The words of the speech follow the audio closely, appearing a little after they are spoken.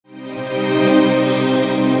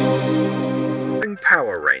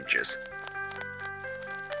Power Rangers.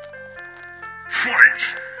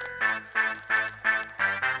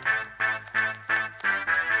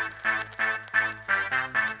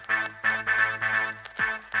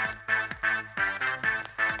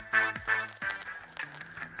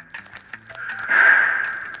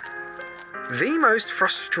 The most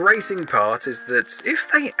frustrating part is that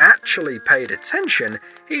if they actually paid attention,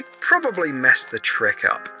 he'd probably mess the trick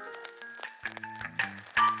up.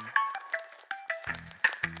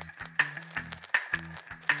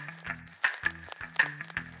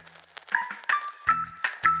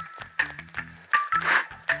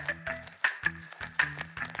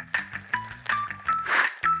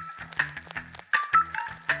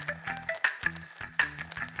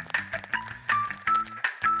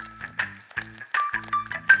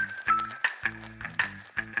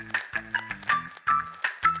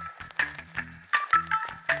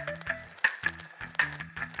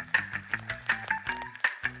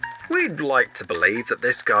 We'd like to believe that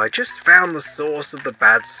this guy just found the source of the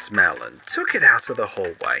bad smell and took it out of the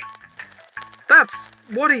hallway. That's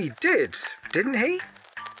what he did, didn't he?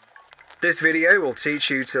 This video will teach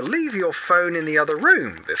you to leave your phone in the other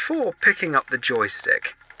room before picking up the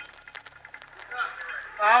joystick.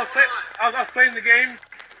 I was playing the game,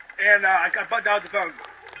 and I got butt down the phone.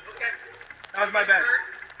 Okay. That was my bad.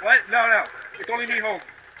 What? No. It's only me home.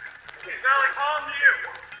 It's Valley, home to you.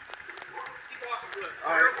 Keep walking to us.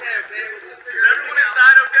 All right. Okay. Let's just figure it out. Everyone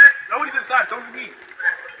inside, okay? Nobody's inside. It's only me.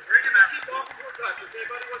 Bring him out. Keep walking towards us, okay,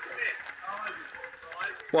 buddy? What's your name?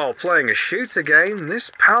 While playing a shooter game,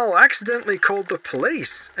 this pal accidentally called the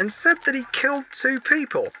police and said that he killed 2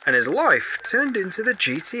 people, and his life turned into the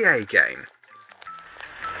GTA game.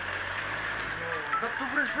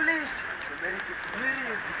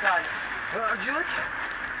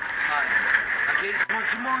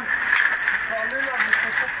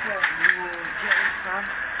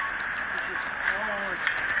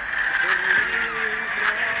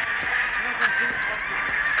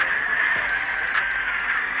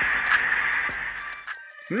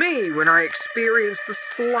 Me when I experience the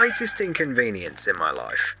slightest inconvenience in my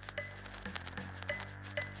life.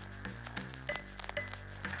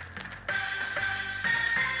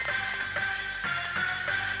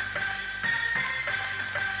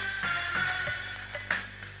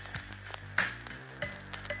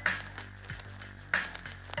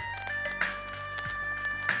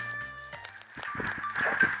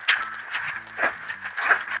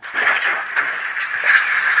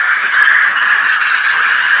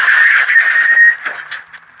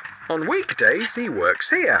 On weekdays he works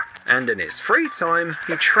here, and in his free time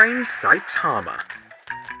he trains Saitama.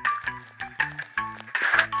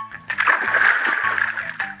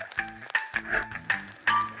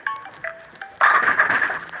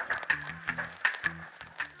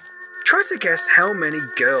 Try to guess how many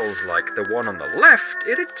girls like the one on the left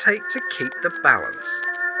it'd take to keep the balance.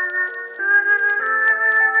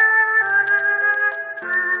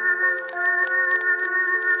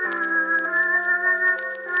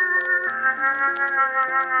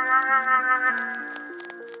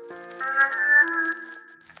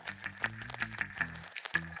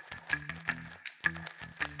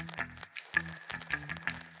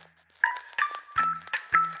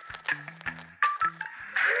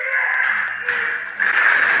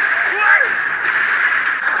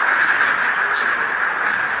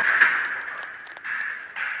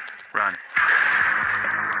 Run.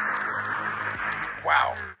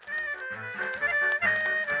 Wow.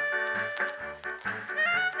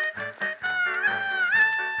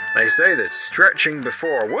 They say that stretching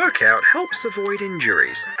before a workout helps avoid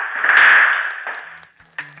injuries.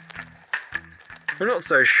 We're not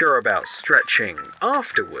so sure about stretching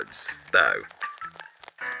afterwards, though.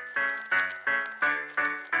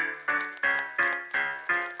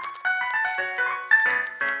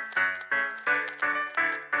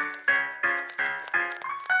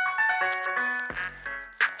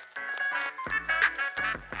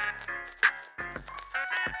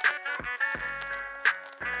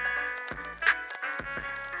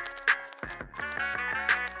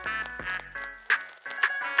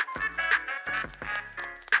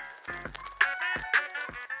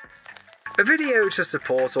 A video to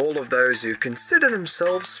support all of those who consider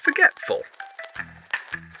themselves forgetful.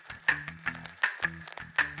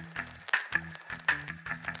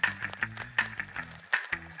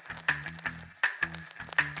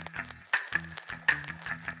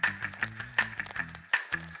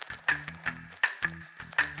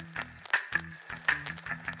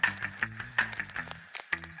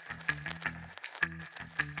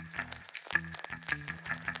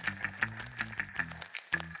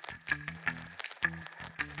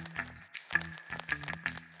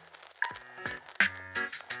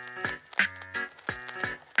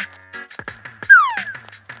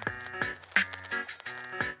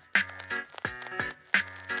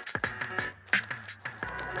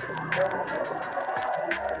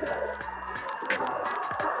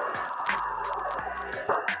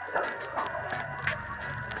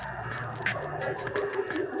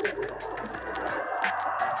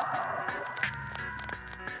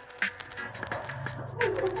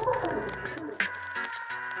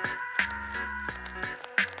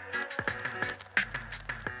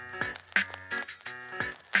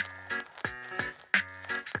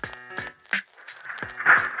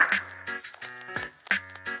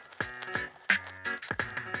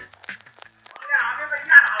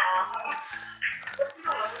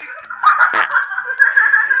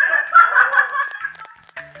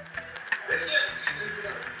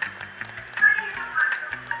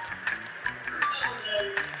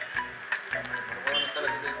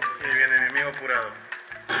 apurado.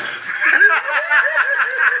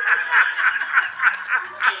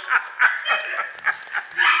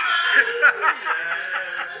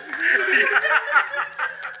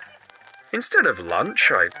 Instead of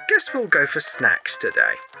lunch, I guess we'll go for snacks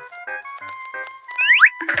today.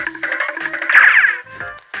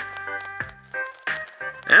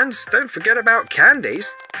 And don't forget about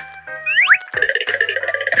candies.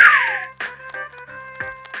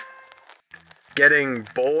 Getting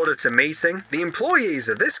bored at a meeting? The employees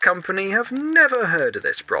of this company have never heard of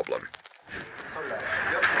this problem.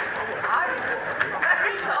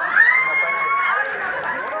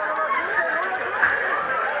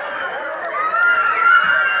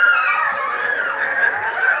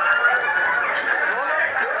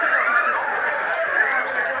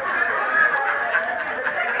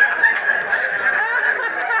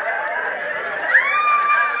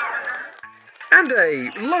 And a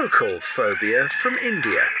local phobia from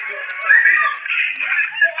India.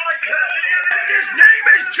 His name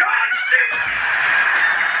is John C.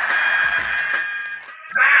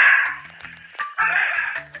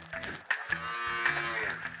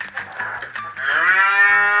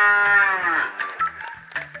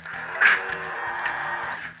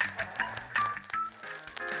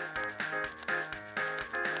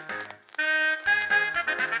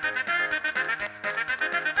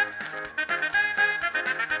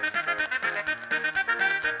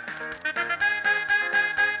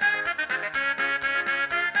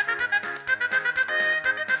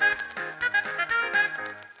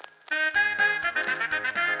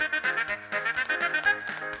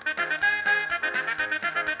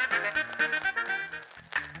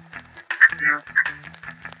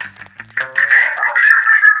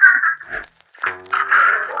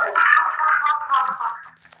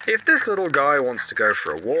 If this little guy wants to go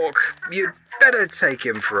for a walk, you'd better take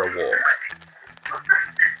him for a walk.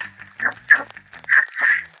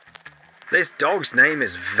 This dog's name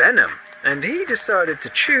is Venom, and he decided to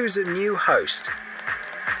choose a new host.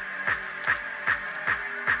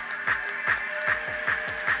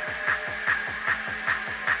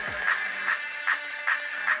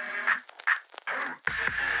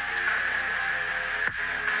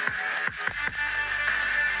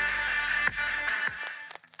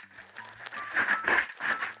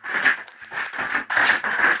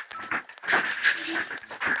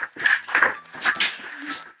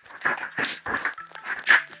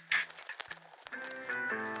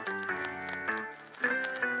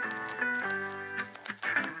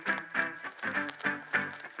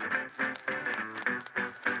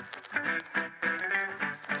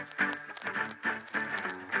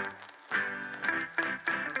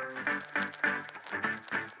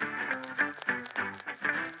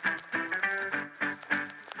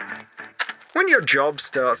 When your job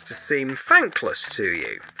starts to seem thankless to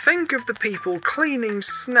you, think of the people cleaning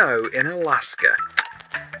snow in Alaska.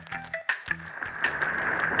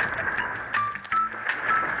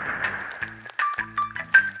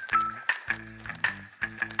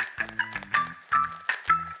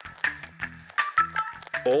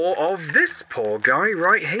 Or of this poor guy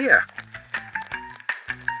right here.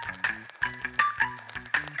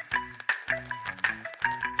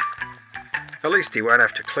 At least he won't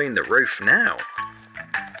have to clean the roof now.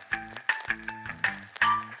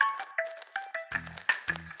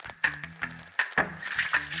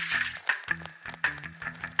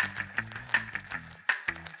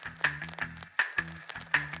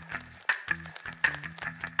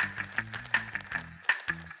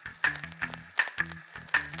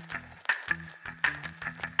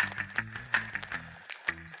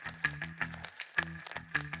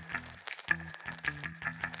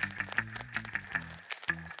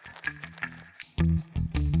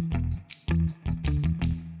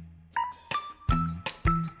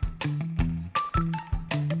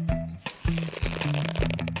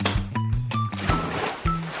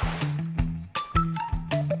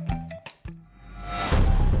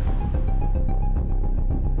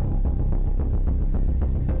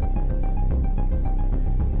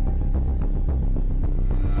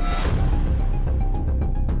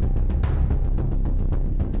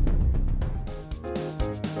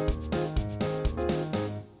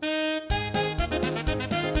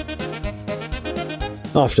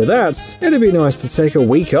 After that, it'd be nice to take a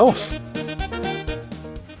week off.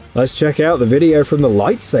 Let's check out the video from the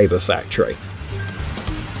lightsaber factory.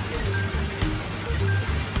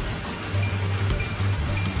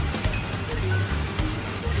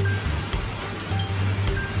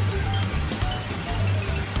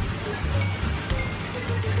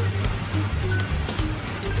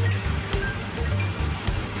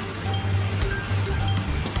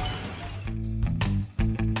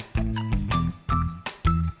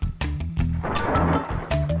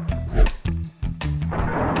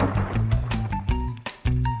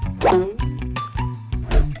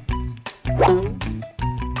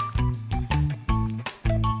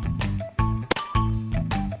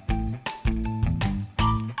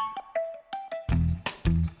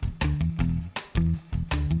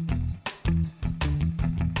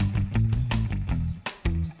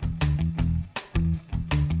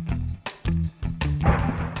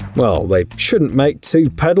 Well, they shouldn't make two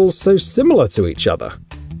pedals so similar to each other.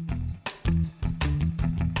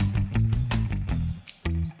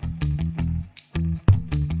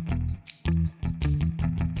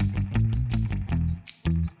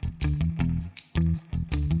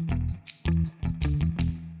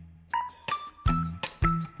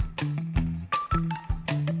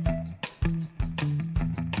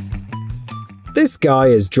 This guy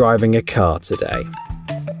is driving a car today.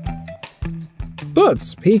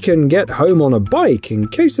 But he can get home on a bike in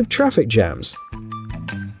case of traffic jams.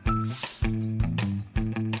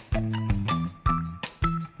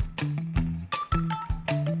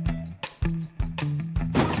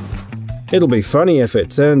 It'll be funny if it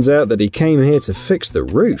turns out that he came here to fix the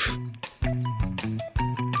roof.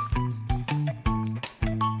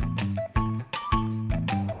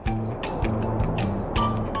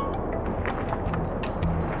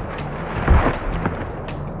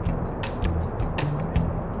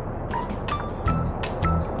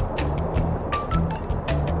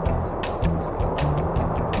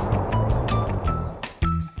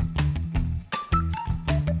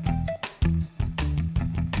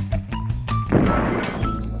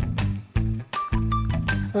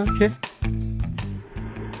 Okay.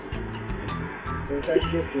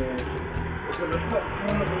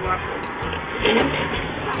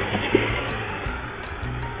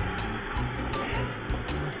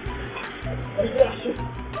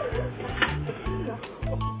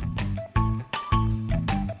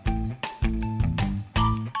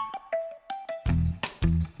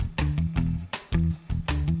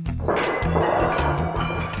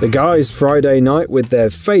 The guys' Friday night with their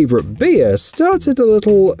favourite beer started a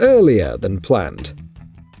little earlier than planned.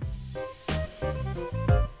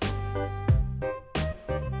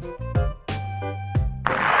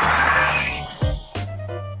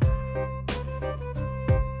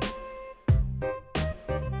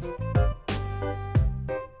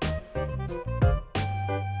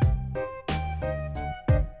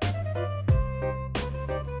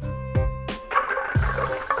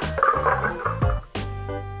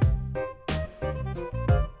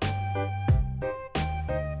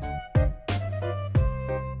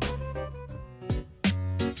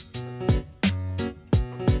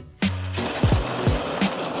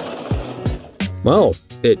 Well,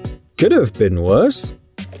 it could have been worse.